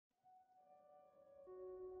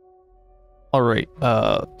All right,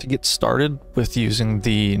 to get started with using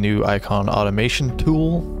the new icon automation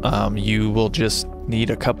tool, you will just need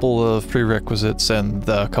a couple of prerequisites and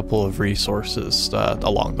a couple of resources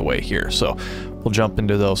along the way here. So we'll jump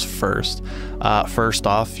into those first. First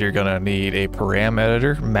off, you're gonna need a param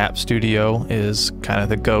editor. Mapstudio is kind of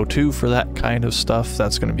the go-to for that kind of stuff.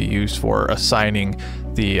 That's gonna be used for assigning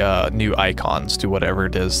the new icons to whatever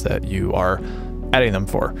it is that you are adding them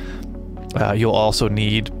for. You'll also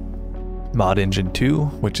need Mod Engine 2,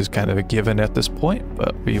 which is kind of a given at this point,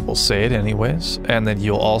 but we will say it anyways. And then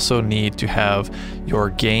you'll also need to have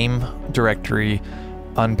your game directory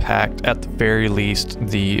unpacked. At the very least,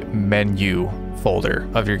 the menu folder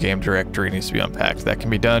of your game directory needs to be unpacked. That can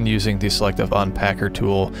be done using the Selective Unpacker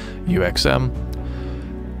tool, UXM.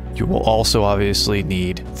 You will also obviously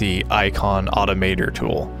need the icon automator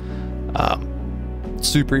tool.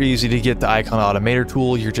 Super easy to get the icon automator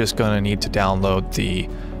tool. You're just going to need to download the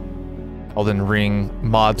Elden Ring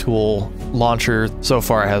mod tool launcher. So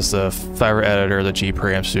far it has the fiber editor, the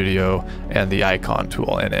ParamStudio, and the icon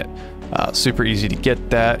tool in it. Super easy to get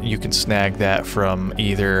that. You can snag that from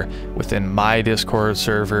either within my Discord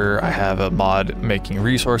server. I have a mod making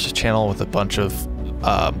resources channel with a bunch of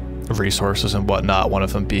resources and whatnot, one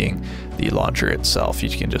of them being the launcher itself. You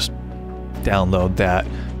can just download that,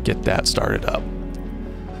 get that started up.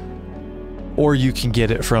 Or you can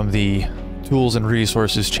get it from the Tools and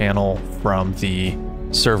Resources channel from the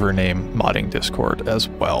server name modding Discord as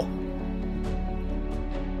well.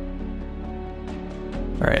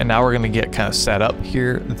 All right, and now we're going to get kind of set up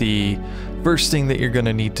here. The first thing that you're going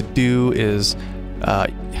to need to do is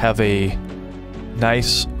have a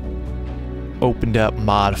nice opened up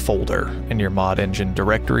mod folder in your mod engine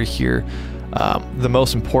directory here. The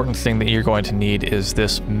most important thing that you're going to need is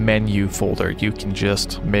this menu folder. You can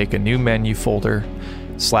just make a new menu folder,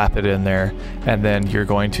 slap it in there, and then you're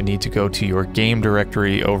going to need to go to your game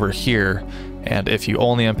directory over here. And if you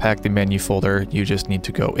only unpack the menu folder, you just need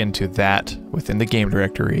to go into that within the game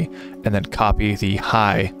directory and then copy the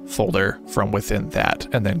hi folder from within that,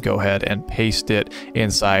 and then go ahead and paste it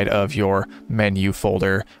inside of your menu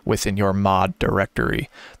folder within your mod directory.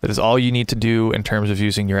 That is all you need to do in terms of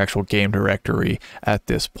using your actual game directory at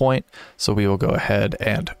this point. So we will go ahead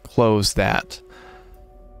and close that.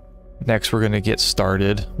 Next, we're going to get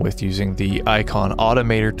started with using the icon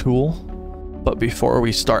automator tool. But before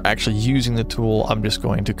we start actually using the tool, I'm just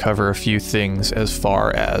going to cover a few things as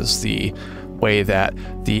far as the way that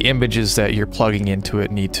the images that you're plugging into it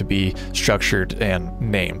need to be structured and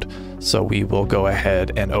named. So we will go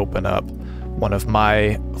ahead and open up one of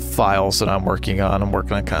my files that I'm working on. I'm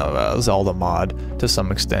working on kind of a Zelda mod to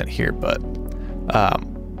some extent here, but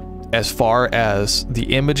as far as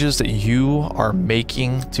the images that you are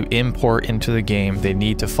making to import into the game, they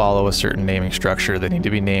need to follow a certain naming structure. They need to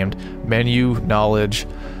be named menu, knowledge,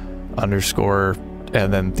 underscore,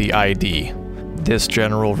 and then the ID. This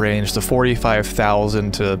general range, the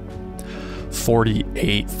 45,000 to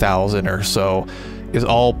 48,000 or so, is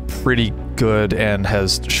all pretty good and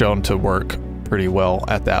has shown to work pretty well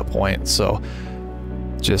at that point. So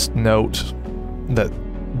just note that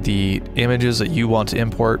the images that you want to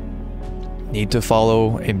import need to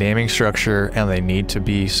follow a naming structure, and they need to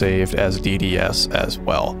be saved as DDS as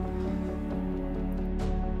well.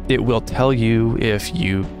 It will tell you if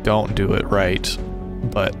you don't do it right,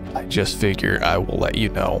 but I just figure I will let you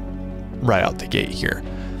know right out the gate here.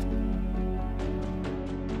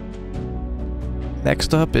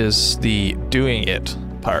 Next up is the doing it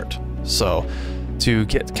part. So to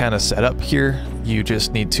get kind of set up here, you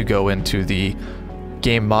just need to go into the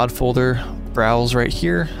game mod folder, browse right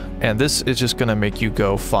here, and this is just going to make you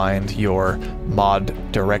go find your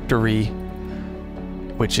mod directory,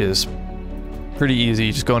 which is pretty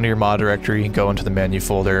easy. Just go into your mod directory, go into the menu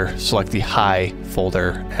folder, select the hi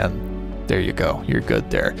folder, and there you go. You're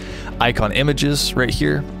good there. Icon images right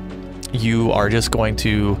here. You are just going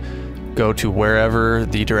to go to wherever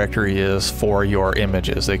the directory is for your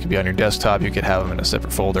images. They could be on your desktop, you could have them in a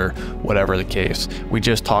separate folder, whatever the case. We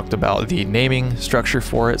just talked about the naming structure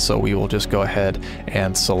for it, so we will just go ahead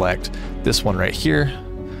and select this one right here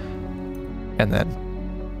and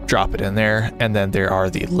then drop it in there. And then there are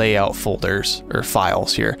the layout folders or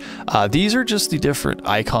files here. These are just the different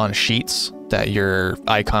icon sheets that your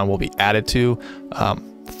icon will be added to.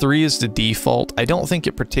 3 is the default. I don't think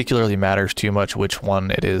it particularly matters too much which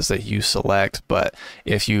one it is that you select, but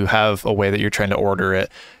if you have a way that you're trying to order it,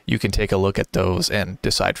 you can take a look at those and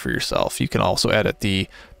decide for yourself. You can also edit the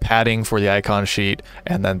padding for the icon sheet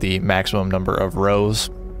and then the maximum number of rows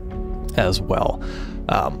as well.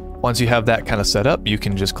 Once you have that kind of set up, you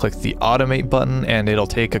can just click the automate button and it'll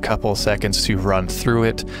take a couple of seconds to run through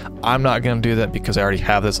it. I'm not going to do that because I already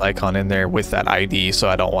have this icon in there with that ID, so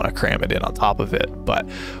I don't want to cram it in on top of it. But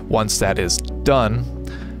once that is done,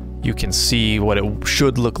 you can see what it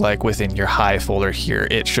should look like within your Hi folder here.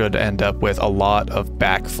 It should end up with a lot of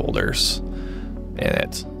back folders in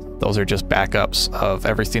it. Those are just backups of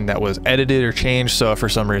everything that was edited or changed, so if for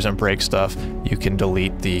some reason break stuff, you can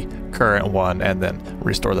delete the current one and then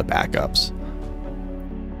restore the backups.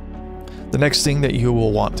 The next thing that you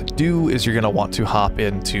will want to do is you're going to want to hop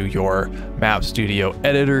into your Mapstudio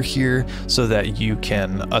editor here so that you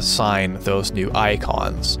can assign those new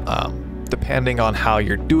icons. Depending on how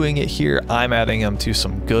you're doing it here, I'm adding them to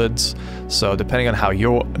some goods. So depending on how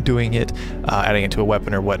you're doing it, adding it to a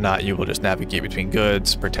weapon or whatnot, you will just navigate between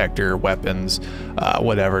goods, protector, weapons,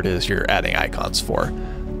 whatever it is you're adding icons for.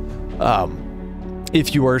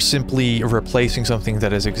 If you are simply replacing something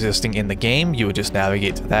that is existing in the game, you would just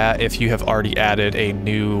navigate to that. If you have already added a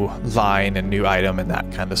new line and new item and that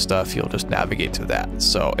kind of stuff, you'll just navigate to that.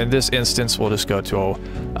 So in this instance, we'll just go to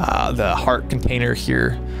the heart container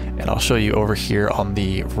here, and I'll show you over here on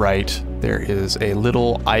the right, there is a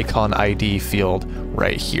little icon ID field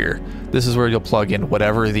right here. This is where you'll plug in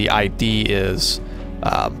whatever the ID is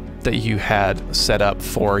that you had set up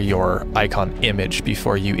for your icon image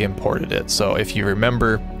before you imported it. So if you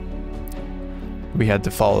remember, we had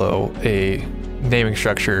to follow a naming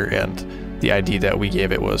structure and the ID that we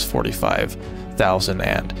gave it was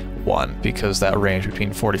 45,001 because that range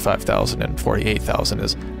between 45,000 and 48,000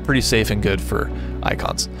 is pretty safe and good for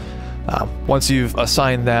icons. Once you've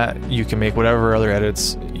assigned that, you can make whatever other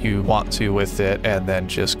edits you want to with it and then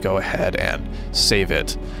just go ahead and save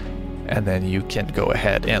it. And then you can go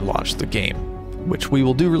ahead and launch the game, which we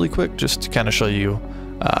will do really quick just to kind of show you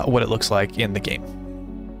what it looks like in the game.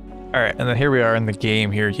 All right, and then here we are in the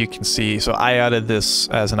game here. You can see, so I added this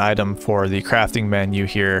as an item for the crafting menu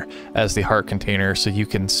here as the heart container, so you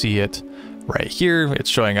can see it right here. It's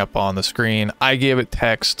showing up on the screen. I gave it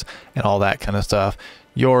text and all that kind of stuff.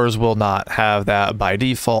 Yours will not have that by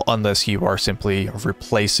default unless you are simply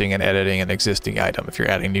replacing and editing an existing item. If you're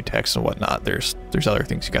adding new text and whatnot, there's other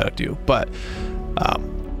things you got to do. But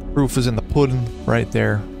proof is in the pudding right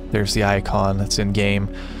there. There's the icon that's in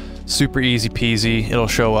game. Super easy peasy. It'll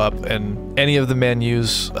show up in any of the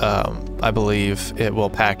menus. I believe it will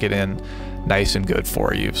pack it in nice and good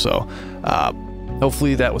for you. So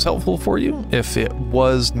hopefully that was helpful for you. If it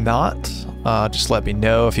was not, just let me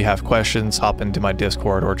know. If you have questions, hop into my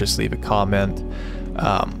Discord or just leave a comment.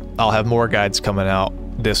 I'll have more guides coming out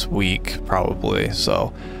this week probably,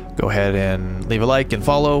 so go ahead and leave a like and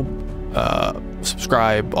follow,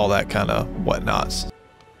 subscribe, all that kind of whatnots.